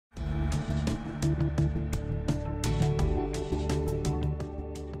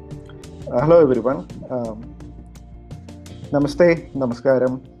Hello everyone. Namaste,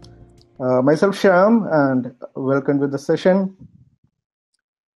 Namaskaram. Myself Syam and welcome to the session.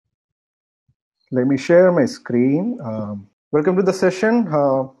 Let me share my screen. Welcome to the session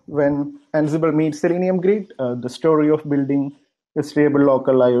when Ansible meets Selenium Grid, the story of building a stable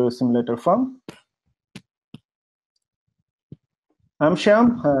local iOS simulator farm. I'm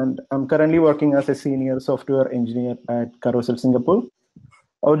Syam and I'm currently working as a senior software engineer at Carousel, Singapore.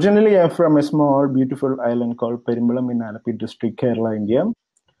 Originally, I'm from a small, beautiful island called Perimbalam in Alapi district, Kerala, India.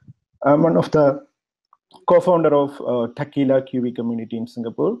 I'm one of the co-founder of Tequila QV community in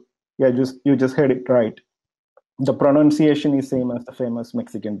Singapore. Yeah, you just heard it right. The pronunciation is same as the famous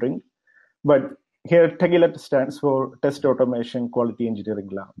Mexican drink, but here Tequila stands for Test Automation Quality Engineering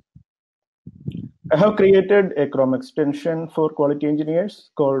Lab. I have created a Chrome extension for quality engineers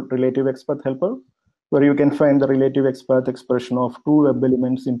called Relative Expert Helper, where you can find the relative expert expression of two web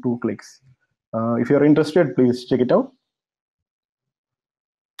elements in 2 clicks. If you're interested, please check it out.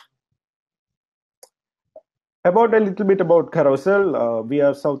 About a little bit about Carousel, we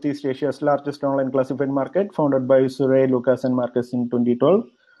are Southeast Asia's largest online classified market, founded by Surey, Lucas, and Marcus in 2012.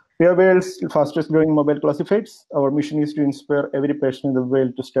 We are world's fastest growing mobile classifieds. Our mission is to inspire every person in the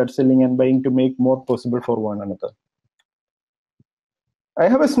world to start selling and buying to make more possible for one another. I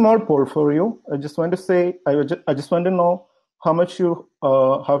have a small poll for you. I just want to know how much you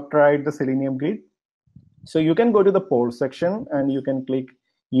have tried the Selenium Grid. So you can go to the poll section and you can click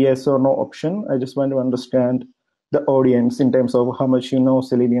yes or no option. I just want to understand the audience in terms of how much you know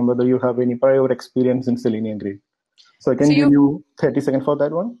Selenium, whether you have any prior experience in Selenium Grid. So I can give you 30 seconds for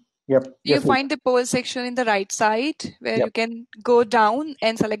that one. Yep. You find the poll section in the right side where you can go down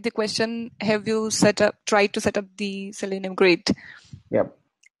and select the question, have you tried to set up the Selenium Grid? Yep.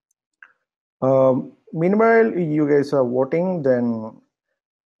 Meanwhile, you guys are voting, then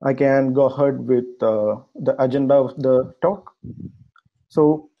I can go ahead with the agenda of the talk.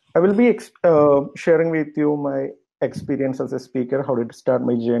 So I will be sharing with you my experience as a speaker, how did it start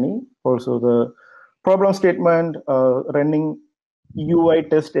my journey, also the problem statement, running UI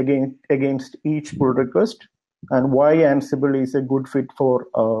test against each pull request, and why Ansible is a good fit for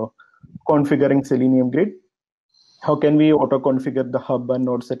configuring Selenium Grid. How can we auto-configure the hub and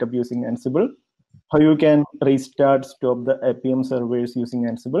node setup using Ansible? How you can restart, stop the Appium servers using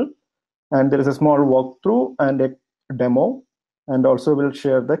Ansible. And there is a small walkthrough and a demo, and also we'll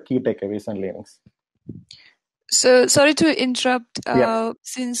share the key takeaways and learnings. So sorry to interrupt,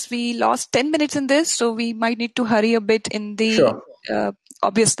 since we lost 10 minutes in this, so we might need to hurry a bit in the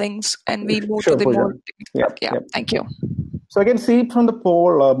obvious things and we move to the more technical. Thank you. So I can see from the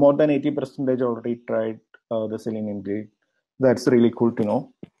poll, more than 80% already tried the Selenium Grid. That's really cool to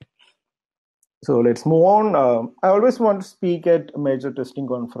know. So let's move on. I always want to speak at a major testing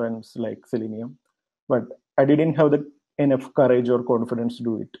conference like Selenium, but I didn't have enough courage or confidence to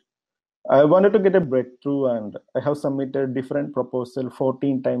do it. I wanted to get a breakthrough, and I have submitted different proposals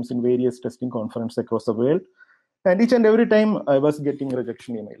 14 times in various testing conferences across the world. And each and every time I was getting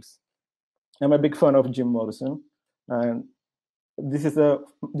rejection emails. I'm a big fan of Jim Morrison, and this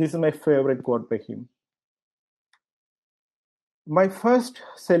is my favorite quote by him. My first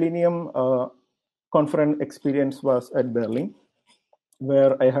Selenium conference experience was at Berlin,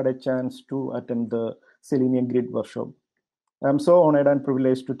 where I had a chance to attend the Selenium Grid workshop. I'm so honored and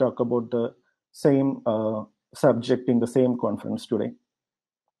privileged to talk about the same subject in the same conference today.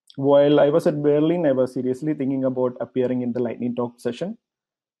 While I was at Berlin, I was seriously thinking about appearing in the lightning talk session.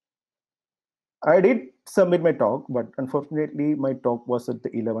 I did submit my talk, but unfortunately, my talk was at the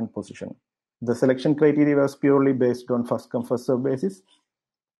 11th position. The selection criteria was purely based on first-come, first-served basis,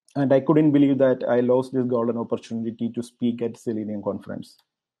 and I couldn't believe that I lost this golden opportunity to speak at Selenium conference.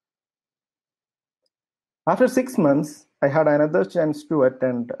 After 6 months, I had another chance to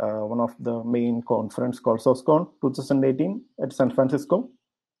attend one of the main conference called SourceCon 2018 at San Francisco.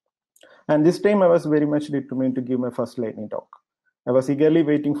 And this time I was very much determined to give my first lightning talk. I was eagerly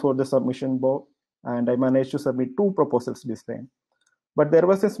waiting for the submission board, and I managed to submit 2 proposals this time. But there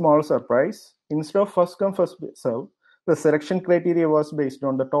was a small surprise. Instead of first come, first serve, the selection criteria was based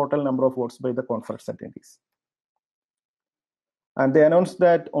on the total number of votes by the conference attendees. And they announced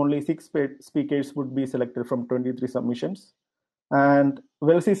that only 6 speakers would be selected from 23 submissions. And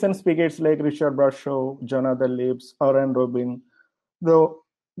well-seasoned speakers like Richard Bradshaw, Jonathan Lips, Aaron Robin, though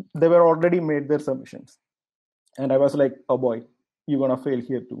they were already made their submissions. And I was like, oh boy, you're going to fail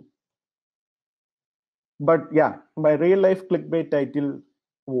here too. But yeah, my real-life clickbait title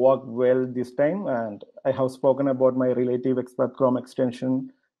worked well this time, and I have spoken about my relative expert Chrome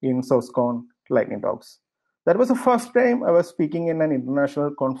extension in SourceCon Lightning Talks. That was the first time I was speaking in an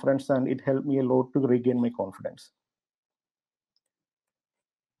international conference, and it helped me a lot to regain my confidence.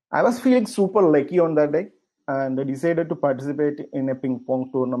 I was feeling super lucky on that day, and I decided to participate in a ping pong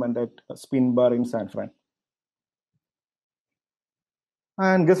tournament at Spin Bar in San Fran.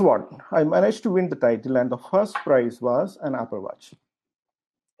 And guess what? I managed to win the title, and the first prize was an Apple Watch.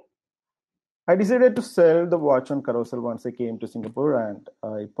 I decided to sell the watch on Carousel once I came to Singapore, and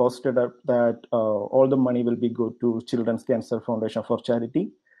I posted up that all the money will be go to Children's Cancer Foundation for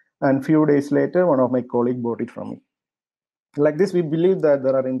charity. And few days later, one of my colleagues bought it from me. Like this, we believe that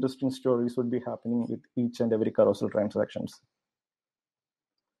there are interesting stories would be happening with each and every Carousel transactions.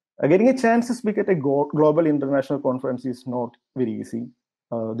 Getting a chance to speak at a global international conference is not very easy.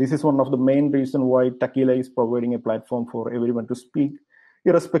 This is one of the main reasons why Tequila is providing a platform for everyone to speak,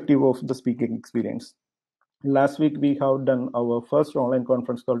 irrespective of the speaking experience. Last week, we have done our first online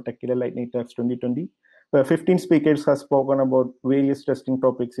conference called Tequila Lightning Talks 2020, where 15 speakers have spoken about various testing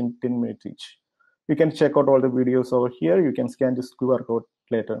topics in 10 minutes each. You can check out all the videos over here. You can scan this QR code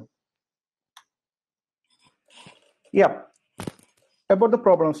later. Yeah, about the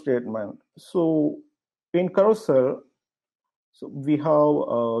problem statement. So in Carousel, so we have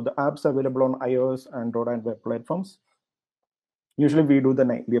the apps available on iOS, Android, and web platforms. Usually we do the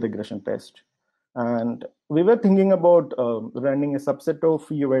nightly regression test. And we were thinking about running a subset of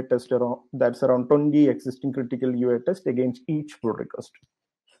UI test that's around 20 existing critical UI tests against each pull request.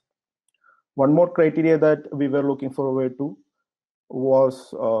 One more criteria that we were looking forward to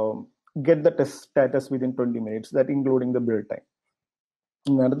was get the test status within 20 minutes, that including the build time.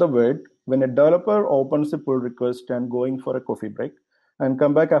 In another word, when a developer opens a pull request and going for a coffee break and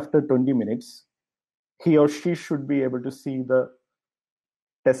come back after 20 minutes, he or she should be able to see the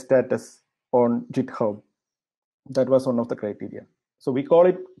test status on GitHub. That was one of the criteria. So we call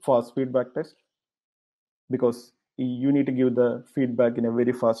it fast feedback test because you need to give the feedback in a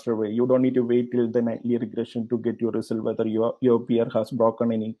very faster way. You don't need to wait till the nightly regression to get your result whether your peer has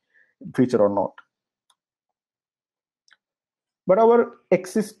broken any feature or not. But our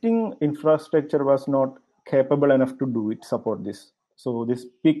existing infrastructure was not capable enough to do it, support this. So this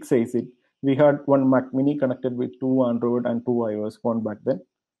PIC says it. We had one Mac Mini connected with 2 Android and 2 iOS phone back then.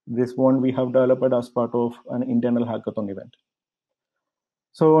 This one we have developed as part of an internal hackathon event.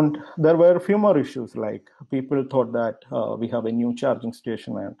 So there were a few more issues, like people thought that we have a new charging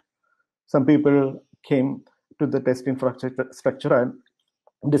station, and some people came to the test infrastructure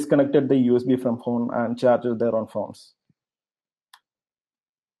and disconnected the USB from phone and charged their own phones.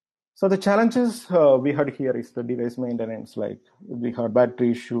 So the challenges we had here is the device maintenance, like we had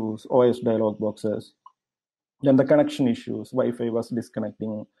battery issues, OS dialog boxes, then the connection issues, Wi-Fi was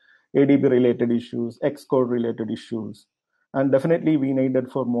disconnecting, ADB related issues, Xcode related issues, and definitely we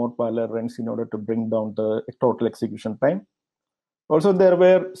needed for more parallel runs in order to bring down the total execution time. Also, there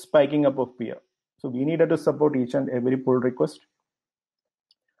were spiking up of peer. So we needed to support each and every pull request.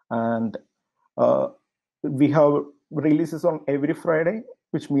 And we have releases on every Friday,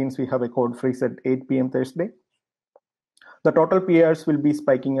 which means we have a code freeze at 8 p.m. Thursday. The total PRs will be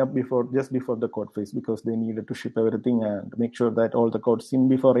spiking up just before the code freeze because they needed to ship everything and make sure that all the code's in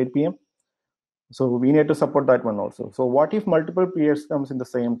before 8 p.m. So we need to support that one also. So what if multiple PRs comes on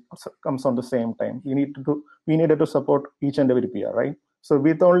the same time? We needed to support each and every PR, right? So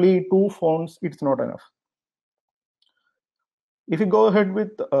with only 2 phones, it's not enough. If you go ahead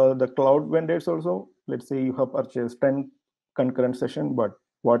with the cloud vendors also, let's say you have purchased 10 concurrent session, but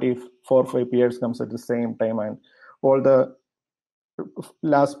what if 4 or 5 PRs comes at the same time and all the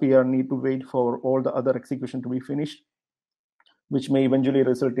last PR need to wait for all the other execution to be finished, which may eventually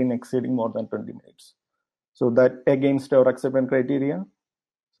result in exceeding more than 20 minutes. So that against our acceptance criteria.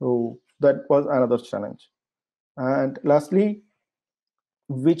 So that was another challenge. And lastly,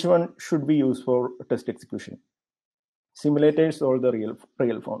 which one should we use for test execution? Simulators or the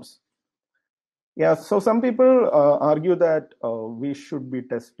real phones? Yeah, so some people argue that we should be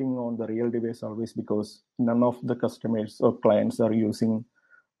testing on the real device always because none of the customers or clients are using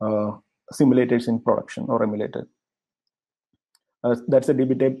simulators in production or emulator. That's a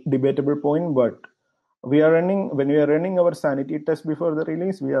debatable point, but when we are running our sanity test before the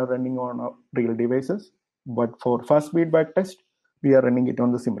release, we are running on real devices. But for fast feedback test, we are running it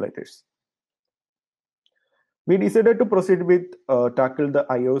on the simulators. We decided to proceed with tackle the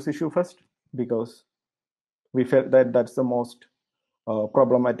iOS issue first because we felt that that's the most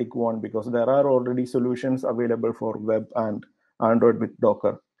problematic one because there are already solutions available for web and Android with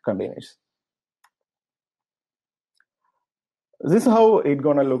Docker containers. This is how it's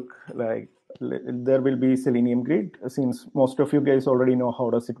gonna look like. There will be Selenium Grid. Since most of you guys already know how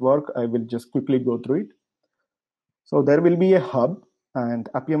does it work, I will just quickly go through it. So there will be a hub, and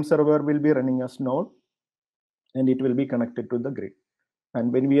Appium server will be running as node, and it will be connected to the grid.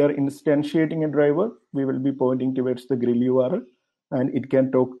 And when we are instantiating a driver, we will be pointing towards the grid URL, and it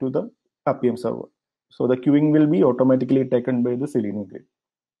can talk to the Appium server. So the queuing will be automatically taken by the Selenium Grid.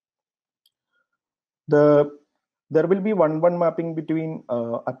 There will be one-one mapping between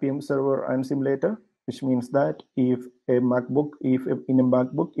Appium server and simulator, which means that if in a MacBook,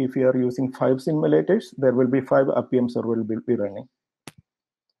 if you are using 5 simulators, there will be 5 Appium server will be running.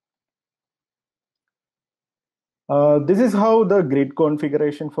 This is how the grid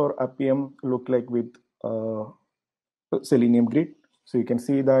configuration for Appium look like with Selenium Grid. So you can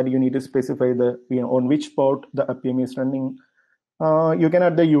see that you need to specify on which port the Appium is running. You can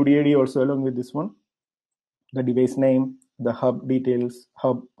add the UDID also along with this one. The device name, the hub details,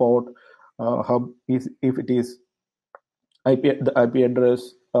 hub port, hub is if it is the IP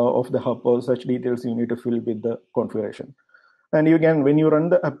address of the hub or such details you need to fill with the configuration. And you can, when you run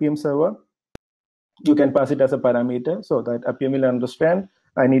the Appium server, you can pass it as a parameter so that Appium will understand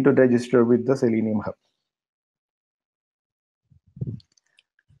I need to register with the Selenium hub.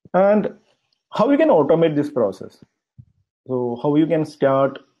 And how you can automate this process. So how you can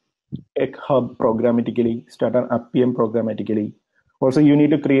start a hub programmatically, start an Appium programmatically. Also, you need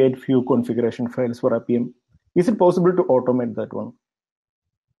to create few configuration files for Appium. Is it possible to automate that one?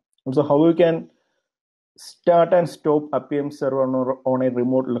 Also, how you can start and stop Appium server on a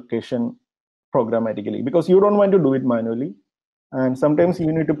remote location programmatically, because you don't want to do it manually. And sometimes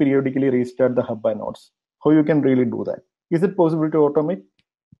you need to periodically restart the hub by nodes. How you can really do that? Is it possible to automate?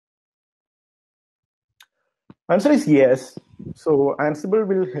 Answer is yes. So Ansible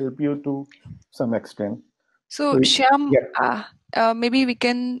will help you to some extent. So Syam, maybe we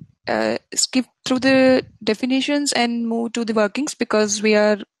can skip through the definitions and move to the workings because we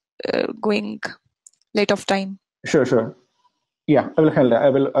are going late of time. Sure. Yeah, I will handle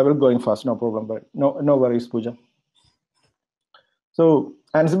that. I will going fast, no problem. But no worries, Pooja. So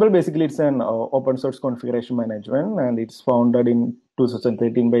Ansible basically it's an open source configuration management, and it's founded in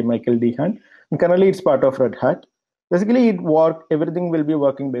 2013 by Michael Dehan. And currently it's part of Red Hat. Basically, everything will be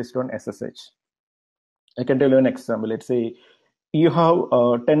working based on SSH. I can tell you an example. Let's say you have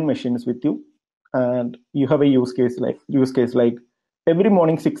 10 machines with you, and you have a use case like every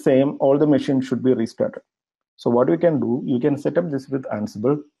morning 6 a.m. all the machines should be restarted. So what you can do, you can set up this with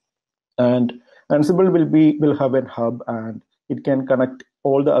Ansible, and Ansible will have a hub, and it can connect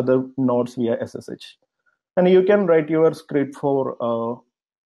all the other nodes via SSH. And you can write your script for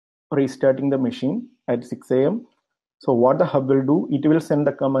restarting the machine at 6 a.m. So what the hub will do, it will send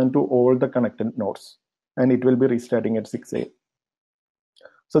the command to all the connected nodes, and it will be restarting at 6 a.m.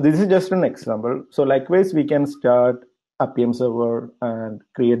 So this is just an example. So likewise, we can start Appium server and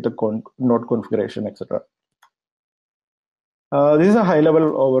create the node configuration, etc. This is a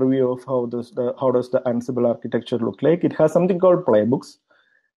high-level overview of how does the Ansible architecture look like. It has something called playbooks.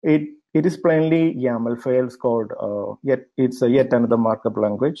 It is plainly YAML files called it's yet another markup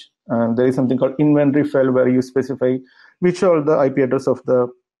language, and there is something called inventory file where you specify which are the IP address of the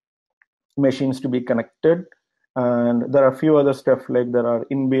machines to be connected. And there are a few other stuff like there are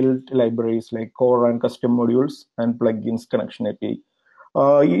inbuilt libraries like core and custom modules and plugins connection API.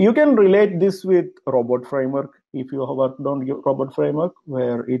 You can relate this with robot framework if you have worked on robot framework,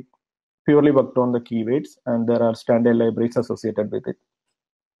 where it purely worked on the keywords and there are standard libraries associated with it.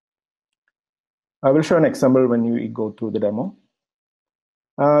 I will show an example when you go through the demo.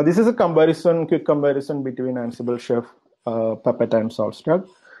 This is a quick comparison between Ansible Chef, Puppet, and SaltStack.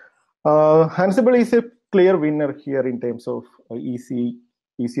 Ansible is a clear winner here in terms of easy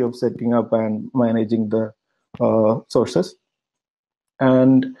of setting up and managing the sources.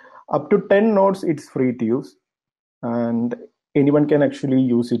 And up to 10 nodes, it's free to use. And anyone can actually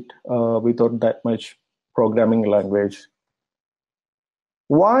use it without that much programming language.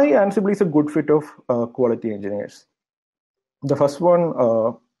 Why Ansible is a good fit of quality engineers? The first one,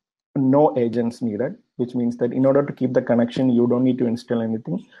 no agents needed, which means that in order to keep the connection, you don't need to install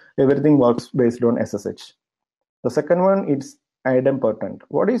anything. Everything works based on SSH. The second one, it's idempotent.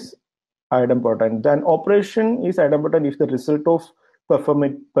 What is idempotent? Then operation is idempotent if the result of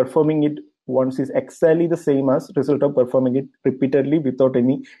performing it once is exactly the same as result of performing it repeatedly without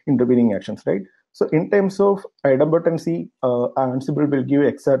any intervening actions, right? So in terms of idempotency, Ansible will give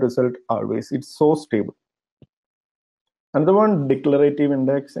exact result always. It's so stable. Another one, declarative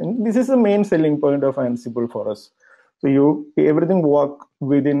index, and this is the main selling point of Ansible for us. So everything work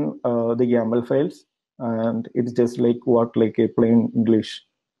within the YAML files, and it's just like work like a plain English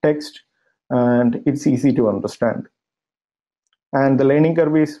text, and it's easy to understand. And the learning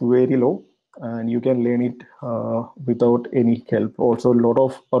curve is very low. and you can learn it without any help. Also, a lot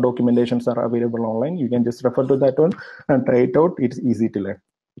of documentations are available online. You can just refer to that one and try it out. It's easy to learn.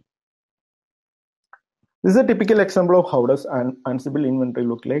 This is a typical example of how does an Ansible inventory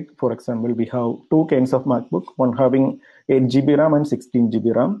look like. For example, we have two kinds of MacBook, one having 8 GB RAM and 16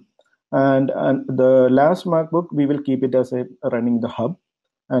 GB RAM. And the last MacBook, we will keep it as a running the hub.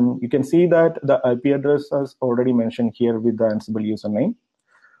 And you can see that the IP address is already mentioned here with the Ansible username.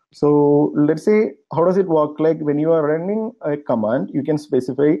 So let's say, how does it work? Like when you are running a command, you can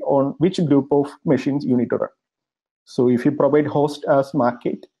specify on which group of machines you need to run. So if you provide host as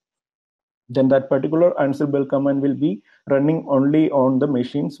Mac8, then that particular Ansible command will be running only on the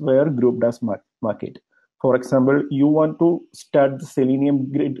machines where grouped as Mac8. For example, you want to start the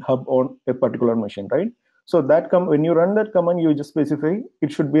Selenium Grid hub on a particular machine, right? So that when you run that command, you just specify it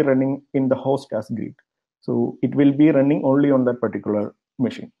should be running in the host as grid. So it will be running only on that particular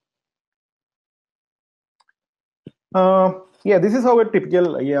machine. Yeah, this is how a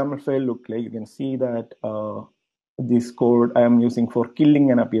typical YAML file look like. You can see that this code I am using for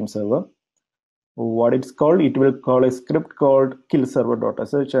killing an Appium server. What it's called, it will call a script called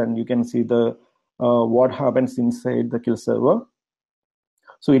killserver.sh, and you can see the what happens inside the kill server.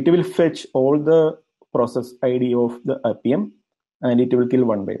 So it will fetch all the process ID of the Appium, and it will kill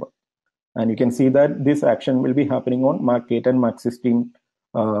one by one. And you can see that this action will be happening on Mac8 and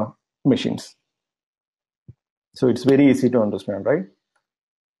Mac16 machines. So it's very easy to understand, right?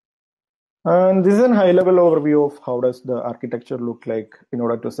 And this is a high-level overview of how does the architecture look like in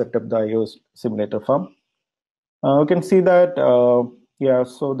order to set up the iOS simulator farm. You can see that, yeah,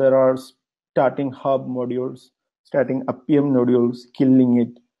 so there are starting hub modules, starting Appium modules, killing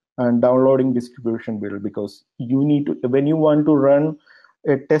it, and downloading distribution build, because you need to, when you want to run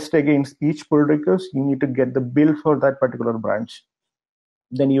a test against each pull request, you need to get the build for that particular branch.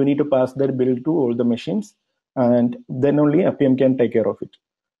 Then you need to pass that build to all the machines, and then only Appium can take care of it.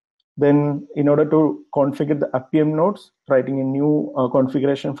 Then in order to configure the Appium nodes, writing a new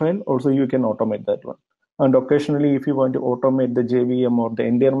configuration file, also you can automate that one. And occasionally, if you want to automate the JVM or the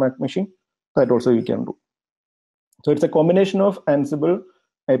entire Mac machine, that also you can do. So it's a combination of Ansible,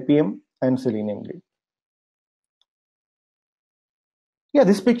 Appium, and Selenium Grid. Yeah,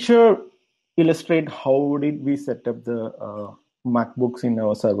 this picture illustrates how did we set up the MacBooks in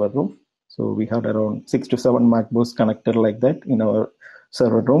our server room. So we had around 6 to 7 MacBooks connected like that in our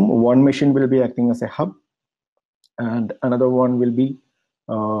server room. One machine will be acting as a hub, and another one will be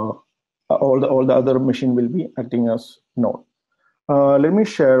all the other machine will be acting as node. Let me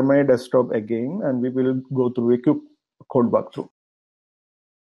share my desktop again, and we will go through a quick code walkthrough.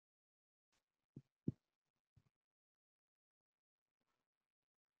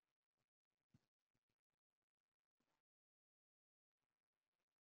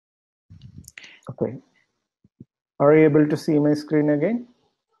 Okay. Are you able to see my screen again?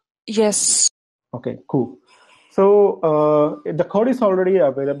 Yes. Okay, cool. So the code is already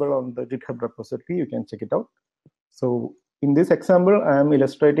available on the GitHub repository. You can check it out. So in this example, I am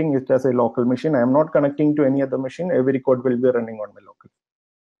illustrating it as a local machine. I am not connecting to any other machine. Every code will be running on my local.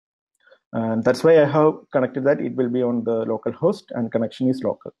 And that's why I have connected that. It will be on the local host and connection is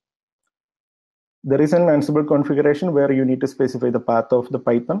local. There is an Ansible configuration where you need to specify the path of the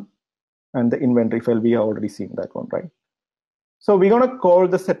Python and the inventory file. We have already seen that one, right? So we're going to call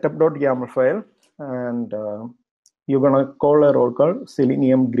the setup.yaml file, and you're going to call a role called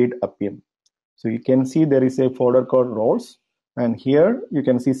Selenium Grid Appium. So you can see there is a folder called roles, and here you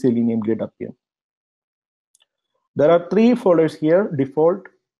can see Selenium Grid Appium. There are 3 folders here: default,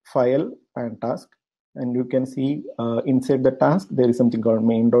 file, and task. And you can see inside the task, there is something called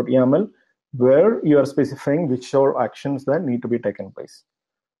main.yaml, where you are specifying which all actions that need to be taken place.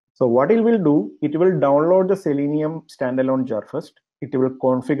 So what it will do, it will download the Selenium standalone jar first. It will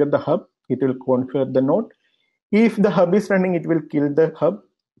configure the hub. It will configure the node. If the hub is running, it will kill the hub.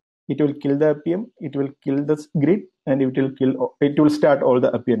 It will kill the Appium. It will kill the grid, and it will start all the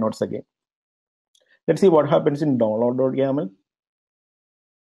Appium nodes again. Let's see what happens in download.yaml.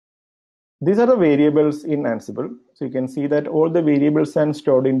 These are the variables in Ansible. So you can see that all the variables are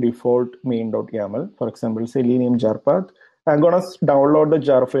stored in default main.yaml. For example, Selenium jar path. I'm going to download the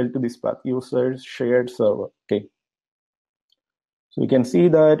jar file to this path, user shared server. Okay. So you can see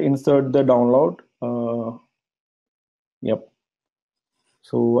that insert the download. Yep.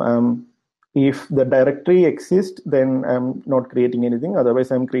 So if the directory exists, then I'm not creating anything.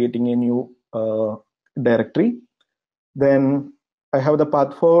 Otherwise, I'm creating a new directory. Then I have the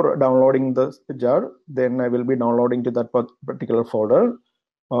path for downloading the jar. Then I will be downloading to that particular folder.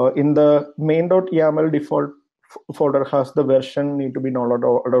 In the main.yaml default folder has the version need to be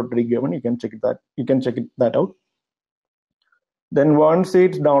already given. You can check that out. Then once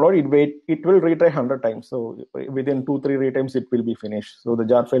it's downloaded, it will retry 100 times. So within 2-3 retimes, it will be finished. So the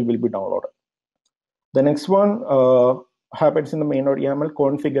jar file will be downloaded. The next one happens in the main.yaml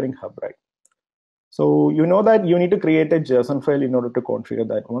configuring hub, right? So you know that you need to create a JSON file in order to configure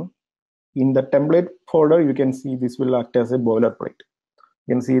that one. In the template folder, you can see this will act as a boilerplate.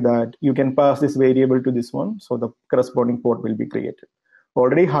 You can see that you can pass this variable to this one, so the corresponding port will be created.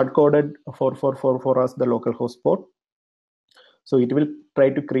 Already hard-coded for us the localhost port. So it will try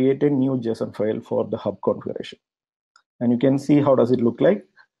to create a new JSON file for the hub configuration. And you can see how does it look like.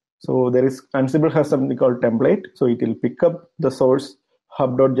 So there is Ansible has something called template. So it will pick up the source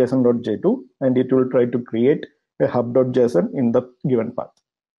hub.json.j2 and it will try to create a hub.json in the given path.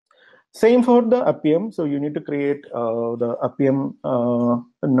 Same for the Appium. So you need to create the Appium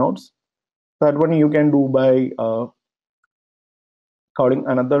nodes. That one you can do by calling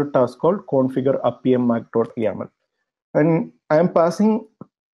another task called configure Appium mac.yaml. And I am passing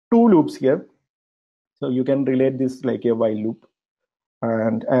 2 loops here. So you can relate this like a while loop.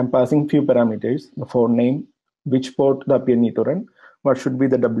 And I am passing few parameters for name, which port the Appium need to run, what should be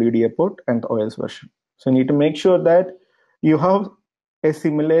the WDA port and the OS version. So you need to make sure that you have a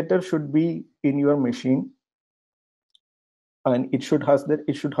simulator should be in your machine, and it should have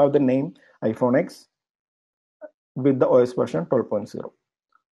the name iPhone X with the OS version 12.0.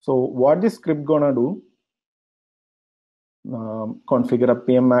 So what this script gonna do? Configure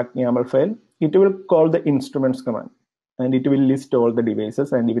Appium Mac YAML file. It will call the instruments command, and it will list all the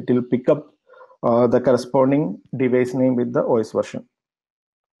devices, and it will pick up the corresponding device name with the OS version.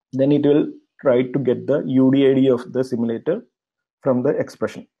 Then it will try to get the UDID of the simulator from the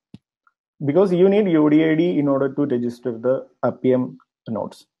expression, because you need UDID in order to register the Appium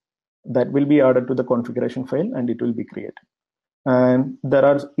nodes. That will be added to the configuration file and it will be created. And there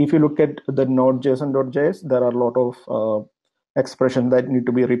are, if you look at the node.json.js, there are a lot of expressions that need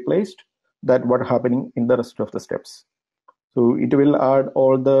to be replaced. That what happening in the rest of the steps. So it will add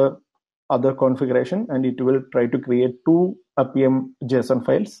all the other configuration and it will try to create 2 Appium JSON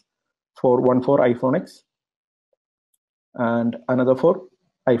files, one for iPhone X and another for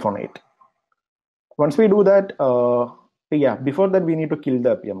iPhone 8. Once we do that, before that we need to kill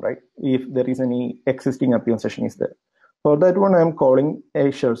the Appium, right? If there is any existing Appium session is there. For that one, I'm calling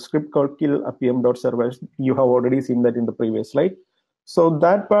a shell script called kill appium.server. You have already seen that in the previous slide. So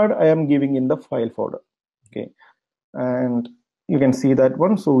that part I am giving in the file folder. Okay, and you can see that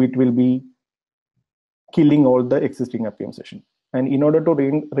one. So it will be killing all the existing Appium session. And in order to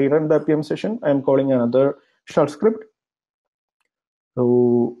rerun the Appium session, I'm calling another shell script.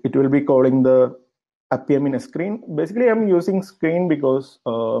 So it will be calling the Appium in a screen. Basically, I'm using screen because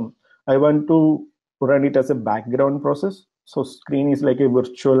I want to run it as a background process. So screen is like a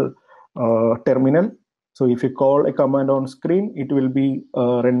virtual terminal. So if you call a command on screen, it will be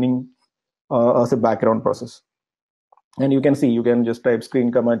running as a background process. And you can see, you can just type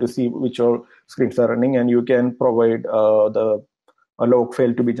screen command to see which all screens are running, and you can provide the log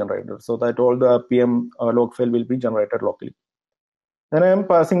file to be generated, so that all the Appium log file will be generated locally. Then I am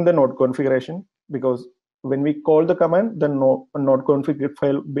passing the node configuration, because when we call the command, the node config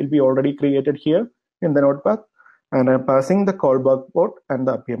file will be already created here in the node path, and I'm passing the callback port and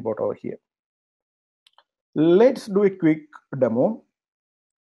the Appium port over here. Let's do a quick demo.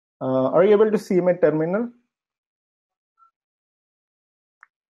 Are you able to see my terminal?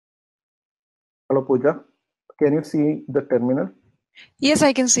 Hello, Pooja. Can you see the terminal? Yes,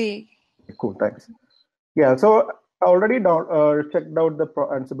 I can see. Cool, thanks. Yeah, so I already checked out the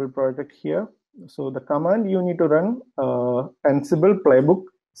Ansible project here. So the command you need to run Ansible playbook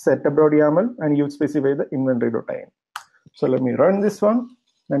setup.yaml, and you specify the inventory.in. So let me run this one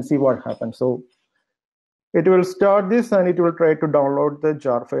and see what happens. So it will start this and it will try to download the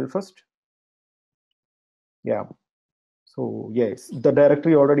jar file first. Yeah. So yes, the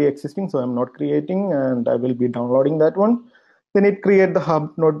directory already existing, so I'm not creating, and I will be downloading that one. Then it create the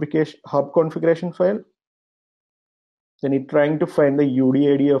hub configuration file. Then it trying to find the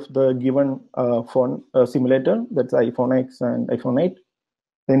UDID of the given phone simulator, that's iPhone X and iPhone 8.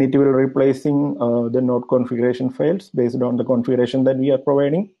 Then it will replacing the node configuration files based on the configuration that we are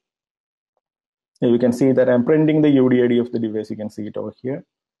providing. You can see that I'm printing the UDID of the device. You can see it over here.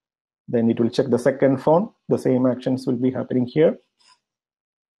 Then it will check the second phone. The same actions will be happening here.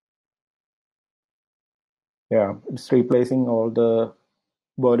 Yeah, it's replacing all the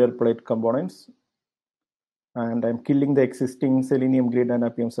boilerplate components. And I'm killing the existing Selenium Grid and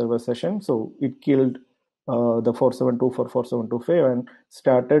Appium server session. So it killed the 472 for 4725 and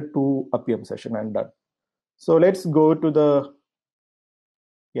started to Appium session and done. So let's go to the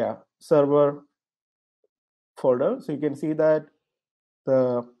server folder. So you can see that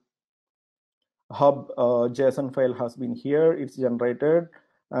the hub JSON file has been here. It's generated,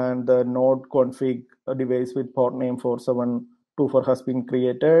 and the node config device with port name 4724 has been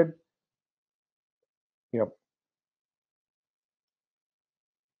created. Yep.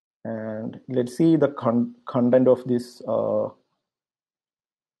 And let's see the content of this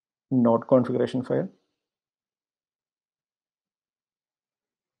node configuration file.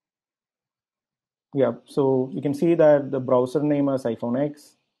 Yeah, so you can see that the browser name is iPhone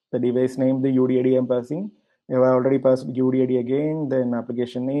X, the device name, the UDID I'm passing. I have already passed UDID again, then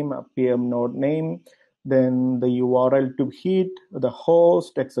application name, Appium node name, then the URL to hit, the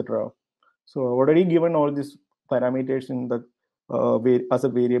host, etc. So I've already given all these parameters in the as a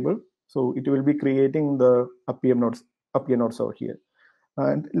variable. So it will be creating the Appium nodes over here.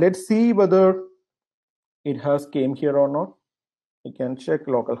 And let's see whether it has came here or not. You can check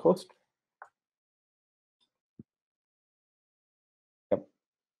localhost. Yep.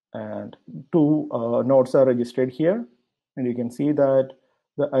 And two nodes are registered here, and you can see that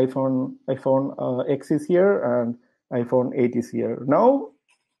the iPhone X is here and iPhone 8 is here. Now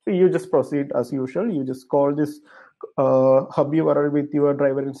you just proceed as usual. You just call this hub URL with your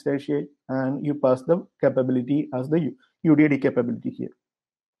driver instantiate, and you pass the capability as the UDID capability here.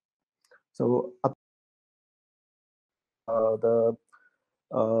 So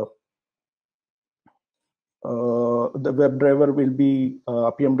the web driver will be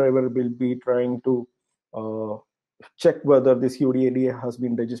Appium driver will be trying to check whether this UDID has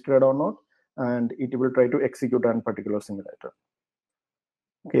been registered or not, and it will try to execute on particular simulator.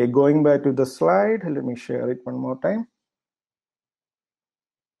 Okay, going back to the slide, let me share it one more time.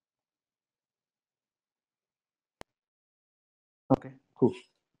 Okay, cool.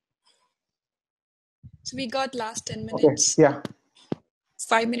 So we got last 10 minutes. Okay, yeah.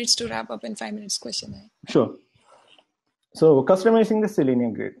 5 minutes to wrap up and 5 minutes question. Sure. So customizing the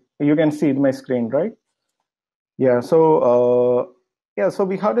Selenium grid. You can see my screen, right? Yeah. So so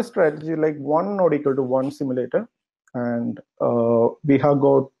we had a strategy like one node equal to one simulator, and we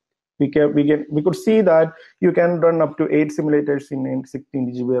could see that you can run up to 8 simulators in a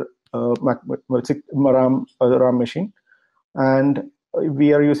 16 GB RAM machine, and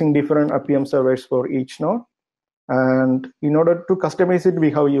we are using different Appium servers for each node. And in order to customize it,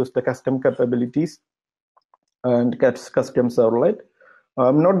 we have used the custom capabilities and custom servlet.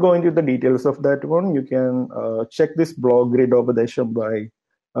 I'm not going into the details of that one. You can check this blog, Grid Obadesham by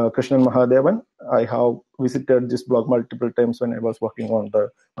Krishnan Mahadevan. I have visited this blog multiple times when I was working on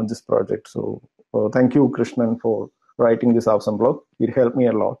this project. So thank you, Krishnan, for writing this awesome blog. It helped me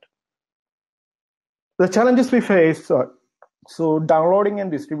a lot. The challenges we face are so downloading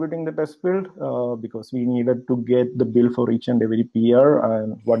and distributing the test build, because we needed to get the build for each and every PR.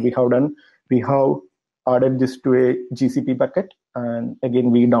 And what we have done, we have added this to a GCP bucket, and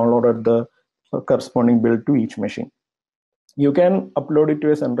again we downloaded the corresponding build to each machine. You can upload it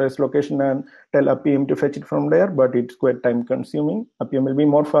to a centralized location and tell Appium to fetch it from there, but it's quite time consuming. Appium will be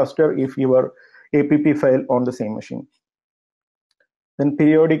more faster if your app file on the same machine. Then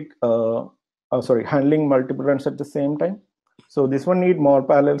periodic handling multiple runs at the same time. So this one need more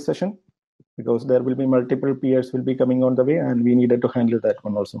parallel session, because there will be multiple peers will be coming on the way, and we needed to handle that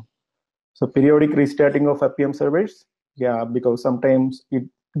one also. So periodic restarting of Appium servers, because sometimes it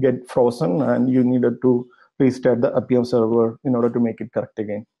get frozen and you needed to restart the Appium server in order to make it correct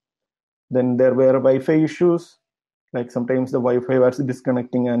again. Then there were Wi-Fi issues, like sometimes the Wi-Fi was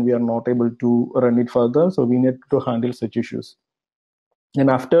disconnecting and we are not able to run it further. So we need to handle such issues. And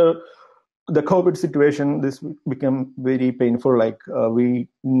after the COVID situation, this became very painful. Like we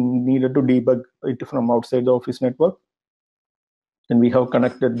needed to debug it from outside the office network. And we have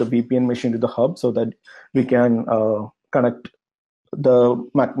connected the VPN machine to the hub so that we can connect the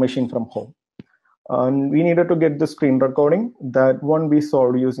Mac machine from home. And we needed to get the screen recording. That one we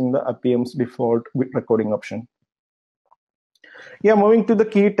solved using the Appium's default recording option. Moving to the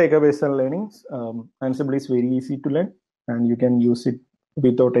key takeaways and learnings. Ansible is very easy to learn, and you can use it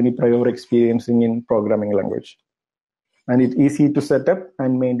without any prior experiencing in programming language. And it's easy to set up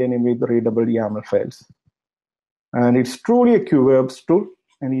and maintain it with readable YAML files. And it's truly a QWebs tool,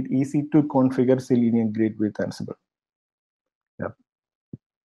 and it's easy to configure Selenium Grid with Ansible.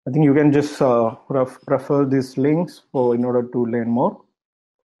 I think you can just refer these links in order to learn more.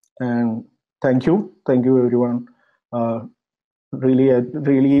 And thank you everyone. I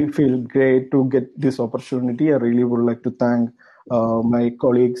really feel great to get this opportunity. I really would like to thank my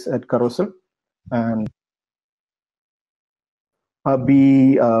colleagues at Carousel and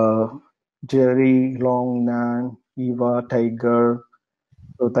Abhi, Jerry, Long, Nan, Eva, Tiger.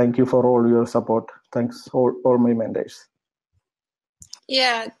 So thank you for all your support. Thanks all my mentors.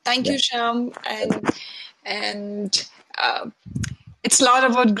 Yeah, thank you, Syam. And it's a lot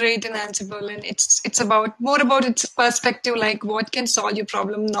about great and Ansible, and it's about more about its perspective, like what can solve your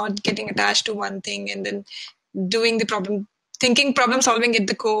problem, not getting attached to one thing, and then doing the thinking problem solving at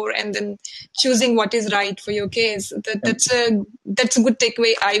the core, and then choosing what is right for your case. That's a good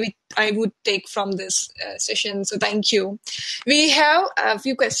takeaway I would take from this session. So thank you. We have a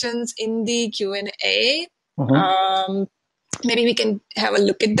few questions in the Q&A. Maybe we can have a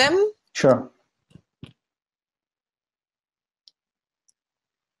look at them. Sure.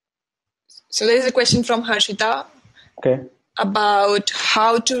 So there is a question from Harshita. Okay. About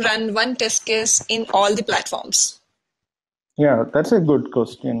how to run one test case in all the platforms. Yeah, that's a good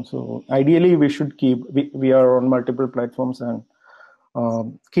question. So ideally, we should we are on multiple platforms, and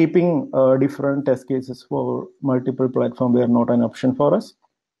keeping different test cases for multiple platforms were not an option for us.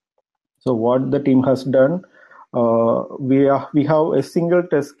 So what the team has done, we have a single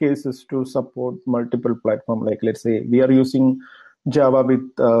test cases to support multiple platform. Like let's say we are using Java with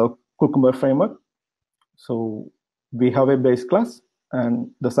Cucumber framework. So we have a base class and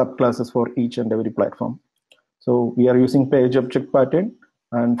the subclasses for each and every platform. So we are using page object pattern.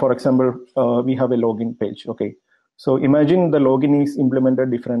 And for example, we have a login page. Okay. So imagine the login is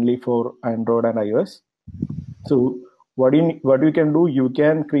implemented differently for Android and iOS. So what you can do, you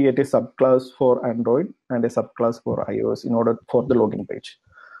can create a subclass for Android and a subclass for iOS in order for the login page.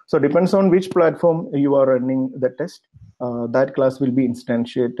 So it depends on which platform you are running the test. That class will be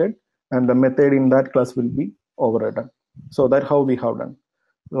instantiated and the method in that class will be overridden. So that's how we have done.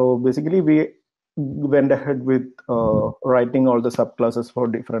 So basically we went ahead with writing all the subclasses for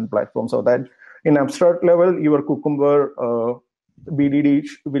different platforms, so that in abstract level, your Cucumber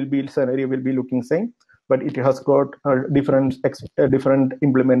BDD scenario will be looking same, but it has got a different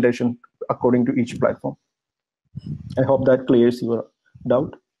implementation according to each platform. I hope that clears your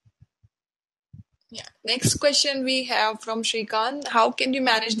doubt. Yeah. Next question we have from Shrikant. How can you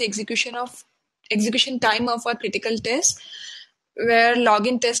manage the execution time of a critical test where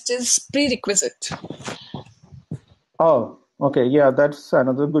login test is prerequisite? Oh, okay. Yeah, that's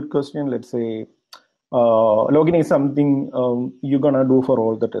another good question. Let's say login is something you're gonna do for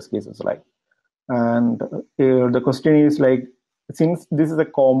all the test cases, like, and the question is like, since this is a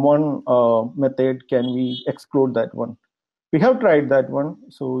common method, can we exclude that one? We have tried that one.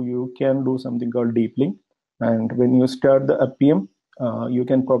 So you can do something called deep link, and when you start the Appium, you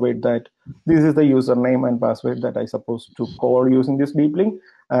can provide that this is the username and password that I supposed to call using this deep link,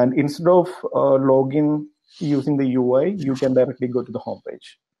 and instead of login using the UI, you can directly go to the home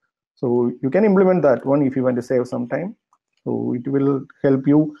page. So you can implement that one if you want to save some time. So it will help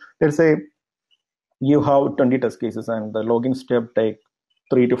you. Let's say you have 20 test cases and the login step take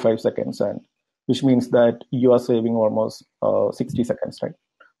 3 to 5 seconds, and which means that you are saving almost 60 seconds, right?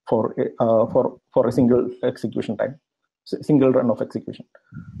 For a single execution time, single run of execution.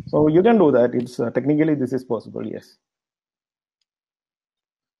 So you can do that. It's technically this is possible, yes.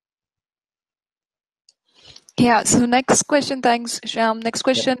 Yeah, so next question, thanks Syam. Next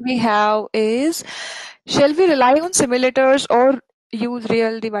question we have is, shall we rely on simulators or use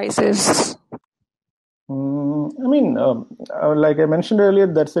real devices? I mean, like I mentioned earlier,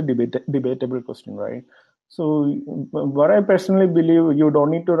 that's a debatable question, right? So what I personally believe, you don't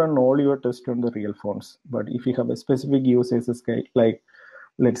need to run all your tests on the real phones. But if you have a specific use cases, like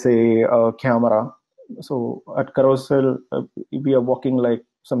let's say a camera. So at Carousel, we are working like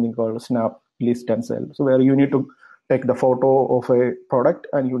something called Snap, List, and Sell. So where you need to take the photo of a product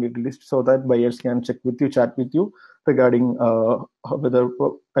and you need to list so that buyers can check with you, chat with you regarding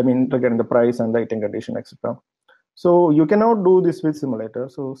regarding the price and the item condition, etc. So you cannot do this with simulator.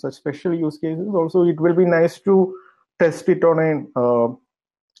 So such special use cases also, it will be nice to test it on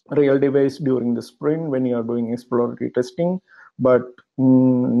a real device during the sprint when you are doing exploratory testing, but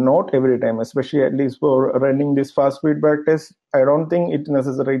not every time, especially at least for running this fast feedback test. I don't think it's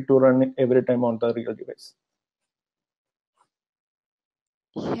necessary to run it every time on the real device.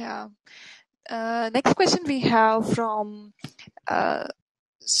 Yeah. Next question we have from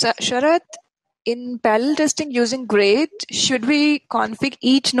Sharath. In parallel testing using Grid, should we config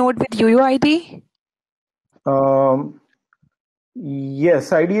each node with UUID?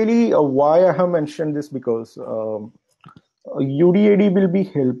 Yes, ideally. Why I have mentioned this, because UDID will be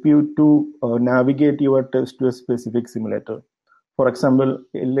help you to navigate your test to a specific simulator. For example,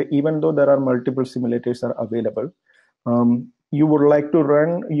 even though there are multiple simulators are available, you would like to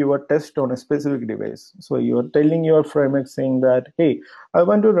run your test on a specific device. So you are telling your framework saying that, hey, I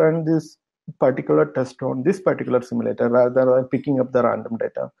want to run this particular test on this particular simulator rather than picking up the random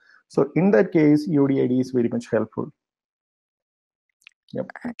data. So in that case, UDID is very much helpful.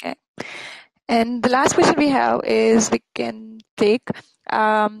 Yep. Okay. And the last question we have is we can take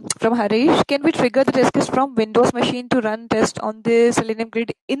from Harish. Can we trigger the test case from Windows machine to run test on the Selenium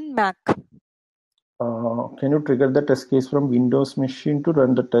Grid in Mac? Can you trigger the test case from Windows machine to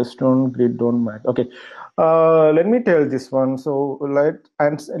run the test on Grid on Mac? Okay, let me tell this one. So,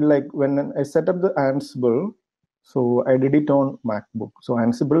 like when I set up the Ansible, so I did it on MacBook. So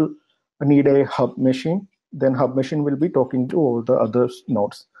Ansible need a hub machine. Then hub machine will be talking to all the other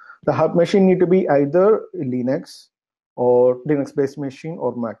nodes. The hub machine need to be either Linux or Linux-based machine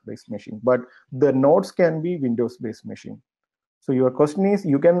or Mac-based machine. But the nodes can be Windows-based machine. So your question is,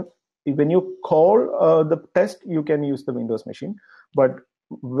 you can, when you call the test, you can use the Windows machine, but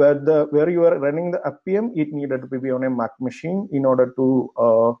where you are running the Appium, it needed to be on a Mac machine in order to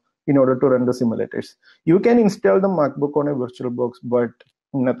run the simulators. You can install the MacBook on a VirtualBox, but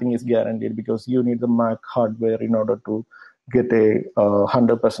nothing is guaranteed because you need the Mac hardware in order to get a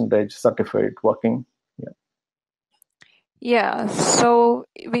 100% certified working. Yeah, so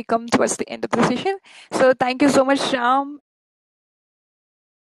we come towards the end of the session. So thank you so much, Syam